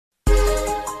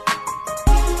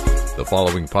The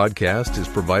following podcast is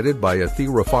provided by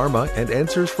Athira Pharma and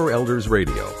Answers for Elders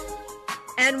Radio.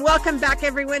 And welcome back,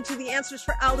 everyone, to the Answers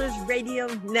for Elders Radio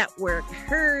Network,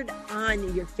 heard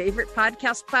on your favorite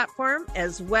podcast platform,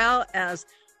 as well as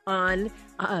on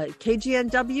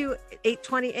KGNW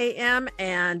 820 AM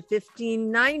and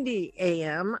 1590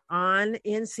 AM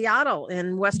in Seattle,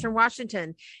 in Western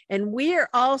Washington. And we are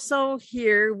also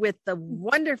here with the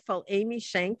wonderful Amy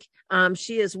Schenk.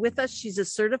 She is with us. She's a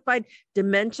certified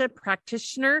dementia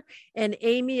practitioner. And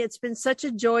Amy, it's been such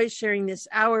a joy sharing this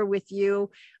hour with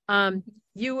you.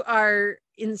 You are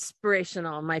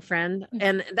inspirational, my friend.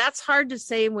 And that's hard to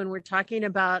say when we're talking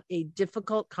about a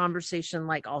difficult conversation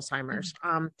like Alzheimer's.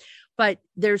 But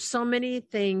there's so many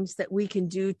things that we can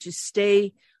do to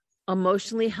stay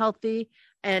emotionally healthy.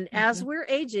 And as we're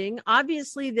aging,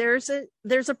 obviously there's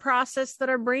a process that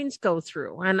our brains go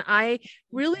through. And I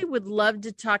really would love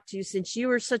to talk to you, since you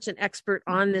are such an expert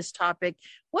on this topic.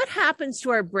 What happens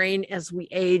to our brain as we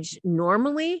age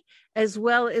normally, as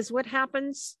well as what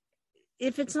happens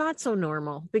if it's not so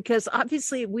normal? Because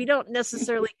obviously we don't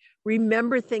necessarily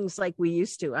remember things like we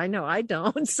used to. I know I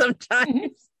don't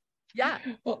sometimes. Yeah.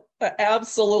 Well,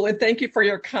 absolutely. Thank you for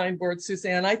your kind words,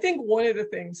 Suzanne. I think one of the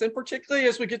things, and particularly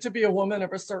as we get to be a woman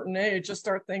of a certain age, just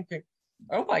start thinking,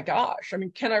 oh my gosh, I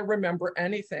mean, can I remember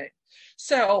anything?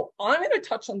 So I'm going to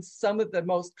touch on some of the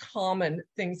most common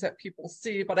things that people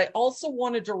see, but I also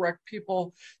want to direct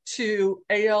people to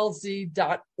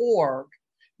alz.org.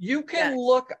 You can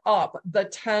look up the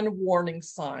 10 warning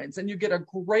signs and you get a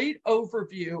great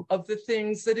overview of the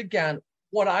things that, again,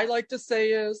 what I like to say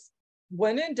is,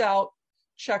 when in doubt,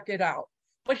 check it out.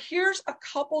 But here's a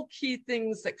couple key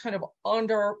things that kind of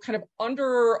undergird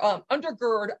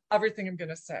everything I'm going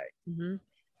to say.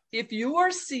 If you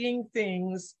are seeing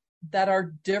things that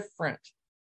are different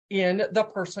in the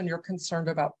person you're concerned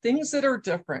about, things that are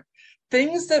different,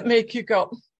 things that make you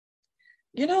go,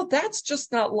 you know, that's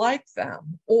just not like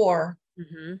them, or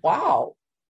wow,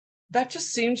 that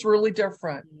just seems really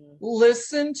different.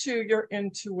 Listen to your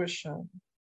intuition.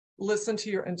 Listen to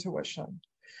your intuition.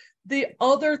 The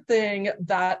other thing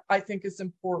that I think is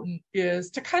important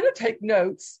is to kind of take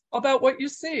notes about what you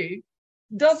see.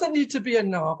 Doesn't need to be a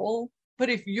novel, but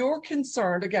if you're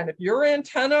concerned, again, if your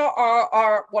antenna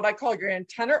are what I call your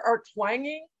antenna are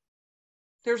twanging,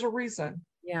 there's a reason.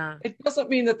 Yeah. It doesn't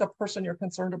mean that the person you're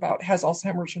concerned about has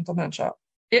Alzheimer's and dementia.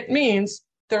 It means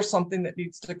there's something that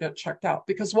needs to get checked out,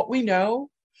 because what we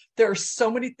know, there are so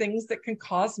many things that can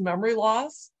cause memory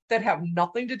loss that have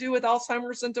nothing to do with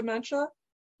Alzheimer's and dementia.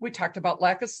 We talked about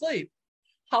lack of sleep.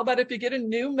 How about if you get a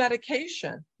new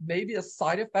medication? Maybe a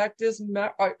side effect is,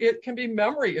 it can be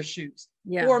memory issues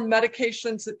or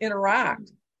medications that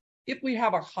interact. If we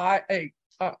have a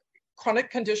chronic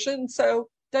condition, so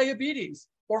diabetes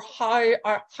or high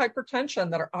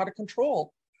hypertension that are out of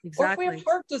control, or if we have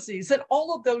heart disease, and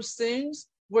all of those things,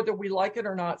 whether we like it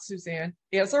or not, Suzanne,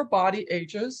 as our body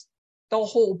ages, the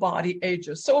whole body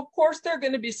ages. So of course, there are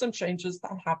going to be some changes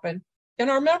that happen in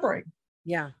our memory.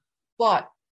 Yeah. But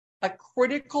a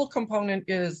critical component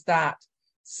is that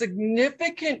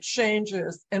significant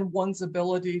changes in one's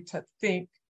ability to think,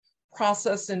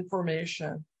 process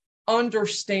information,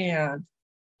 understand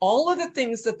all of the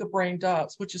things that the brain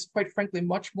does, which is quite frankly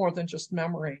much more than just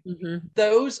memory.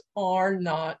 Those are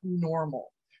not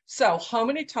normal. So how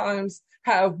many times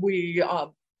have we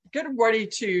getting ready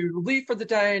to leave for the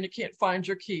day and you can't find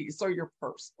your keys or your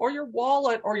purse or your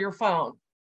wallet or your phone?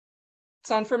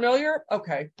 Sound familiar?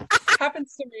 Okay.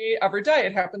 Happens to me every day.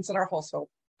 It happens in our household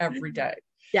every day.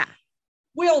 Yeah.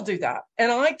 We all do that.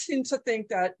 And I tend to think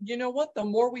that, you know what, the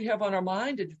more we have on our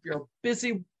mind, and if you're a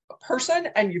busy person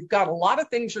and you've got a lot of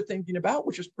things you're thinking about,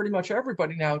 which is pretty much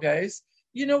everybody nowadays,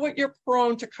 you know what, you're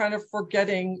prone to kind of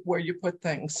forgetting where you put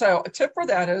things. So a tip for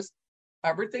that is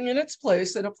everything in its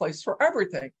place and a place for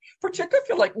everything. Particularly if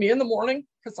you're like me in the morning,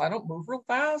 because I don't move real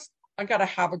fast, I got to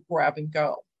have a grab and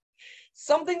go.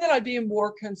 Something that I'd be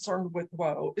more concerned with,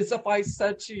 though, is if I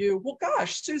said to you, well,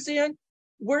 gosh, Suzanne,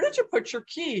 where did you put your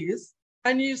keys?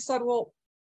 And you said, well,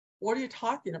 what are you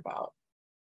talking about?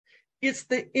 It's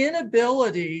the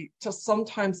inability to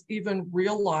sometimes even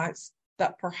realize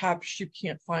that perhaps you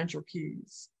can't find your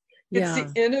keys. It's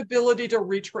the inability to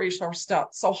retrace our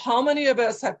steps. So how many of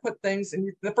us have put things,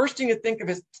 and the first thing you think of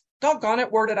is, doggone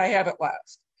it, where did I have it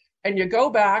last? And you go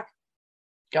back,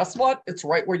 guess what? It's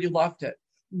right where you left it.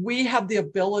 We have the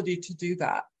ability to do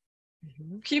that.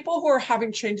 People who are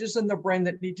having changes in their brain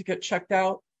that need to get checked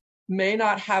out may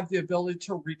not have the ability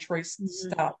to retrace the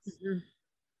steps.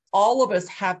 All of us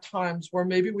have times where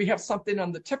maybe we have something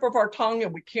on the tip of our tongue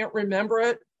and we can't remember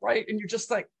it, right? And you're just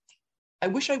like, I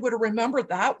wish I would have remembered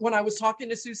that when I was talking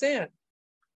to Suzanne.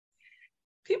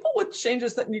 people with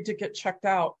changes that need to get checked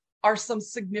out are some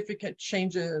significant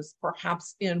changes,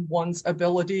 perhaps in one's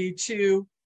ability to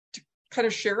kind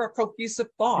of share a cohesive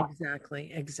thought.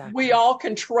 Exactly. We all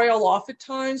can trail off at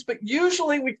times, but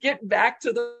usually we get back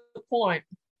to the point.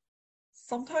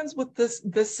 Sometimes with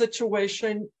this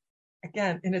situation,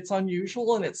 again, and it's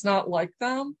unusual and it's not like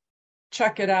them,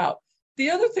 check it out. The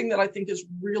other thing that I think is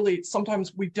really,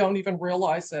 sometimes we don't even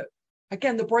realize it.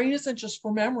 Again, the brain isn't just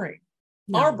for memory.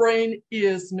 No. Our brain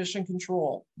is mission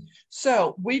control.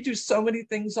 So we do so many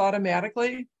things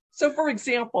automatically. So for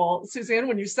example, Suzanne,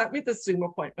 when you sent me the Zoom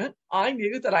appointment, I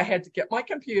knew that I had to get my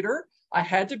computer. I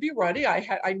had to be ready.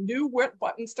 I knew what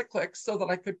buttons to click so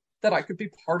that I could be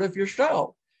part of your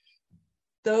show.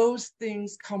 Those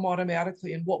things come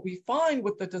automatically. And what we find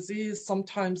with the disease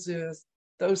sometimes is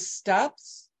those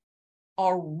steps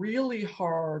are really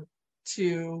hard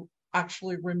to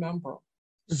actually remember.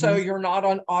 Mm-hmm. So you're not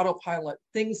on autopilot.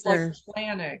 Things like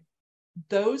planning,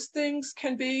 those things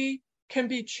can be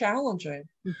challenging.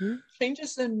 Mm-hmm.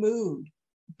 Changes in mood,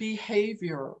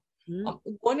 behavior. Mm-hmm.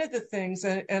 One of the things,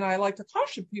 and I like to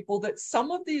caution people that some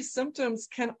of these symptoms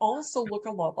can also look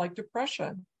a lot like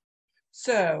depression.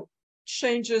 So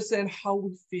changes in how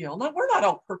we feel. Now, we're not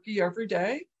all perky every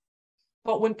day,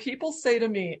 but when people say to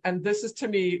me, and this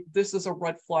is a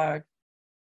red flag,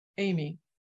 Amy,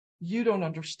 you don't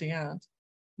understand.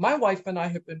 My wife and I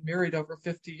have been married over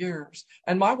 50 years,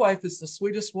 and my wife is the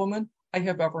sweetest woman I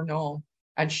have ever known,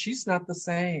 and she's not the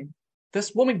same.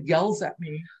 This woman yells at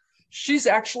me. She's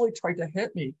actually tried to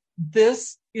hit me.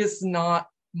 This is not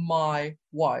my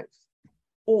wife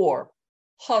or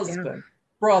husband,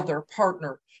 brother,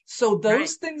 partner. So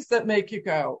those things that make you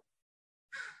go,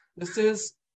 this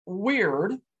is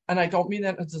weird, and I don't mean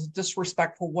that in a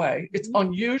disrespectful way. It's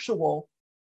unusual.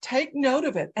 Take note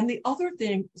of it. And the other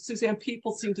thing, Suzanne,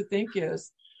 people seem to think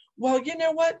is, well, you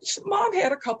know what? Mom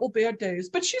had a couple bad days,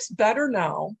 but she's better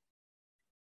now.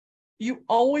 You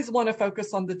always want to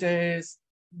focus on the days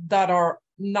that are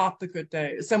not the good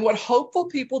days. And what hopeful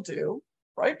people do,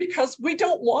 right? Because we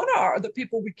don't want the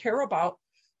people we care about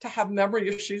to have memory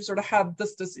issues or to have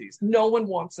this disease. No one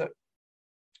wants it.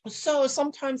 So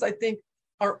sometimes I think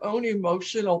our own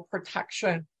emotional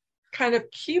protection kind of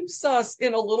keeps us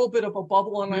in a little bit of a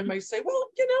bubble. And I may say, well,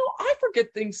 you know, I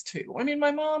forget things too. I mean,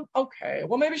 my mom, okay,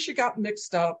 well, maybe she got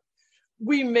mixed up.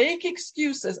 We make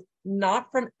excuses,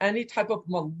 not from any type of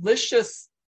malicious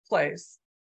place,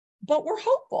 but we're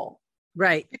hopeful.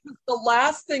 Right. Because the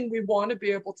last thing we want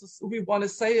to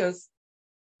say is,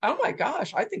 oh my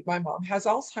gosh, I think my mom has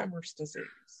Alzheimer's disease.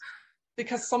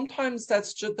 Because sometimes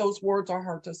that's just, those words are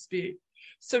hard to speak.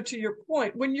 So to your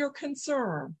point, when you're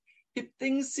concerned, if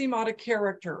things seem out of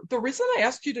character, the reason I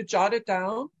asked you to jot it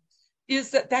down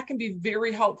is that can be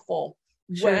very helpful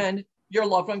when your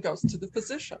loved one goes to the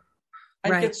physician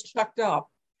and gets checked up.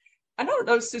 I don't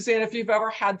know, Suzanne, if you've ever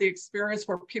had the experience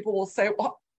where people will say,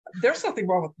 well, there's nothing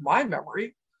wrong with my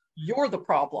memory. You're the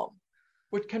problem,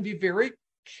 which can be very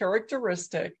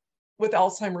characteristic with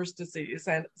Alzheimer's disease.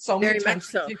 And so many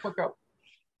times people go,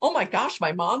 oh my gosh,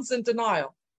 my mom's in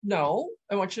denial. No,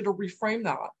 I want you to reframe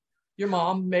that. Your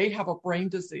mom may have a brain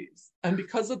disease. And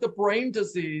because of the brain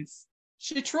disease,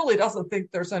 she truly doesn't think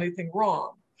there's anything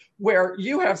wrong, where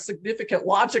you have significant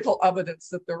logical evidence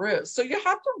that there is. So you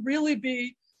have to really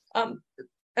be, and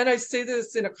I say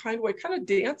this in a kind way, kind of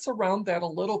dance around that a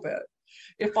little bit.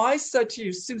 If I said to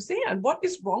you, Suzanne, what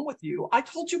is wrong with you? I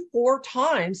told you 4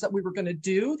 times that we were going to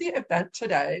do the event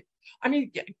today. I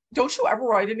mean, don't you ever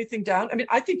write anything down? I mean,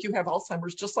 I think you have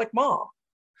Alzheimer's just like mom.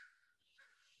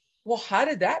 Well, how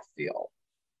did that feel?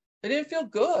 It didn't feel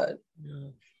good. Yeah.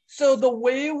 So the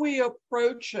way we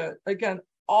approach it, again,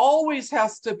 always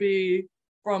has to be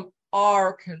from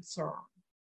our concern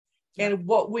and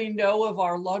what we know of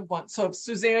our loved ones. So if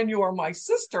Suzanne, you are my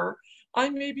sister,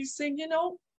 I may be saying, you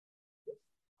know,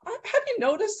 have you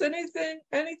noticed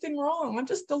anything wrong? I'm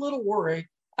just a little worried.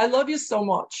 I love you so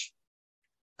much.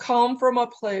 Come from a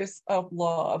place of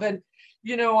love. And,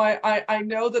 you know, I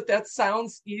know that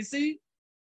sounds easy,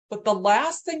 but the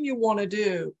last thing you want to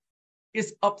do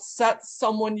is upset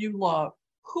someone you love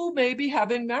who may be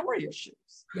having memory issues.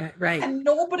 Yeah, right. And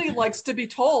nobody likes to be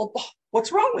told, oh,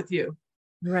 what's wrong with you?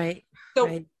 Right.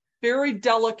 So very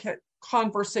delicate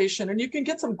conversation. And you can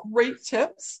get some great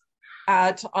tips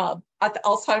at the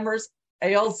Alzheimer's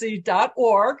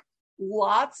ALZ.org.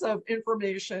 Lots of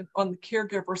information on the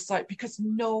caregiver site because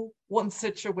no one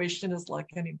situation is like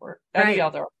any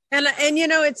other. And you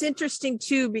know, it's interesting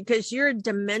too, because you're a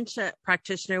dementia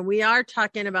practitioner. We are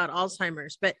talking about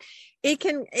Alzheimer's, but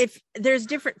if there's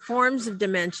different forms of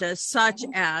dementia, such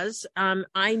as,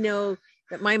 I know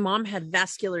that my mom had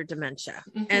vascular dementia.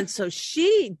 And so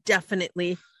she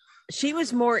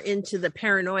was more into the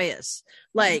paranoias,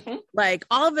 like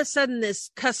all of a sudden this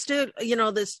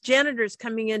this janitor's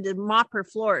coming in to mop her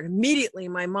floor. And immediately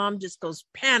my mom just goes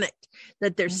panicked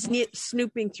that they're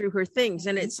snooping through her things.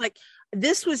 And it's like,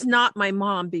 this was not my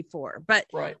mom before, but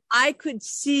I could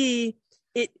see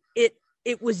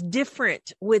it was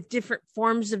different with different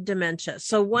forms of dementia.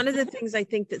 So one of the things I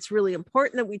think that's really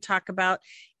important that we talk about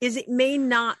is it may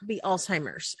not be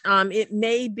Alzheimer's. It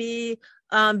may be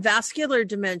vascular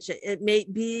dementia. It may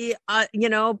be,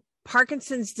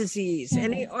 Parkinson's disease,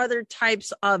 any other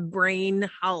types of brain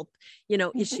health,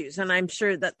 issues. And I'm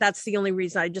sure that that's the only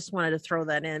reason I just wanted to throw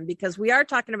that in, because we are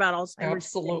talking about Alzheimer's.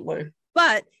 Absolutely.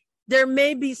 But there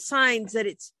may be signs that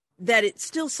it's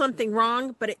still something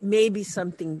wrong, but it may be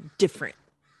something different.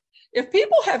 If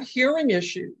people have hearing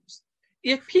issues,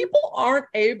 if people aren't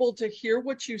able to hear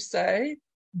what you say,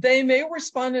 they may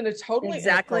respond in a totally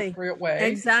inappropriate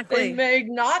way. Exactly. They may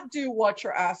not do what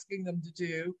you're asking them to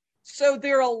do. So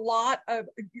there are a lot of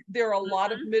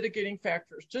mitigating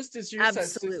factors, just as you said,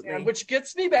 Suzanne, which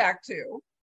gets me back to,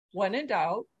 when in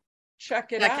doubt,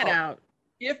 check it out.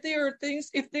 If there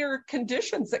are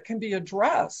conditions that can be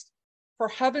addressed, for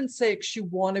heaven's sakes, you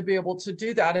want to be able to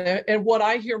do that. And what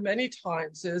I hear many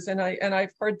times is, and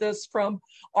I've heard this from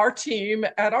our team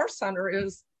at our center,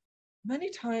 is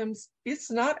many times it's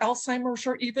not Alzheimer's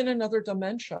or even another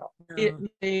dementia. No. It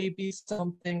may be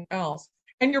something else.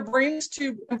 And your brain's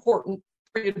too important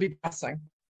for you to be guessing.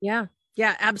 Yeah,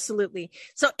 absolutely.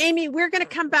 So Amy, we're going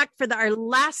to come back for our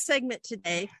last segment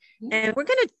today, and we're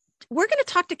going to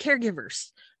talk to caregivers.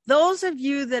 Those of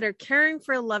you that are caring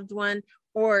for a loved one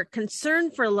or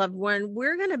concerned for a loved one,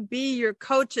 we're going to be your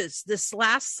coaches this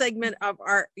last segment of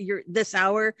this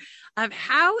hour of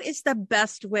how is the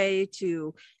best way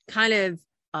to kind of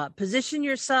position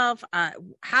yourself.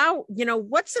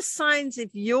 What's the signs if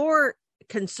you're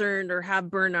concerned or have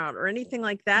burnout or anything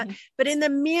like that. But in the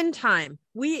meantime,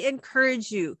 we encourage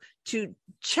you to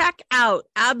check out,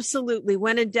 absolutely,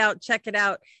 when in doubt, check it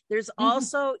out. There's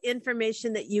also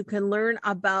information that you can learn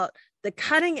about the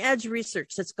cutting edge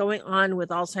research that's going on with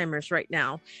Alzheimer's right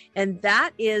now. And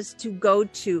that is to go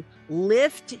to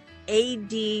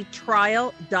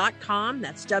liftadtrial.com.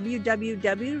 That's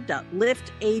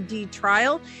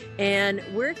www.liftadtrial. And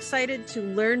we're excited to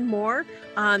learn more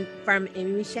from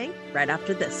Amy Shank right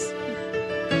after this.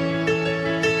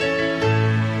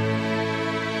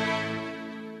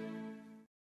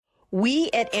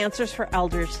 We at Answers for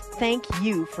Elders thank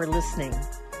you for listening.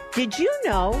 Did you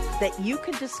know that you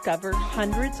can discover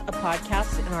hundreds of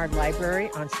podcasts in our library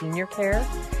on senior care?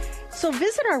 So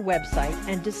visit our website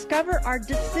and discover our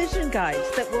decision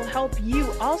guides that will help you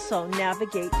also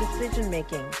navigate decision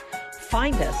making.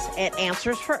 Find us at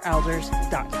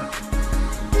answersforelders.com.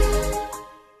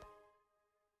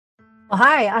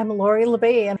 Hi, I'm Lori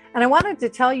LeBay, and I wanted to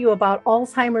tell you about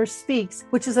Alzheimer's Speaks,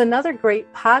 which is another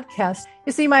great podcast.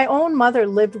 You see, my own mother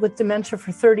lived with dementia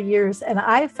for 30 years, and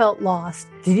I felt lost.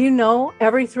 Did you know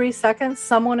every 3 seconds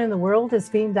someone in the world is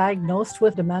being diagnosed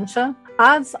with dementia?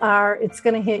 Odds are it's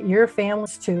going to hit your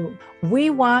families too. We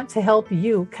want to help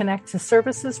you connect to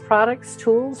services, products,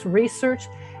 tools, research,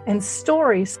 and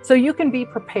stories so you can be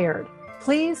prepared.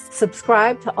 Please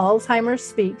subscribe to Alzheimer's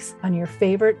Speaks on your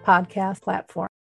favorite podcast platform.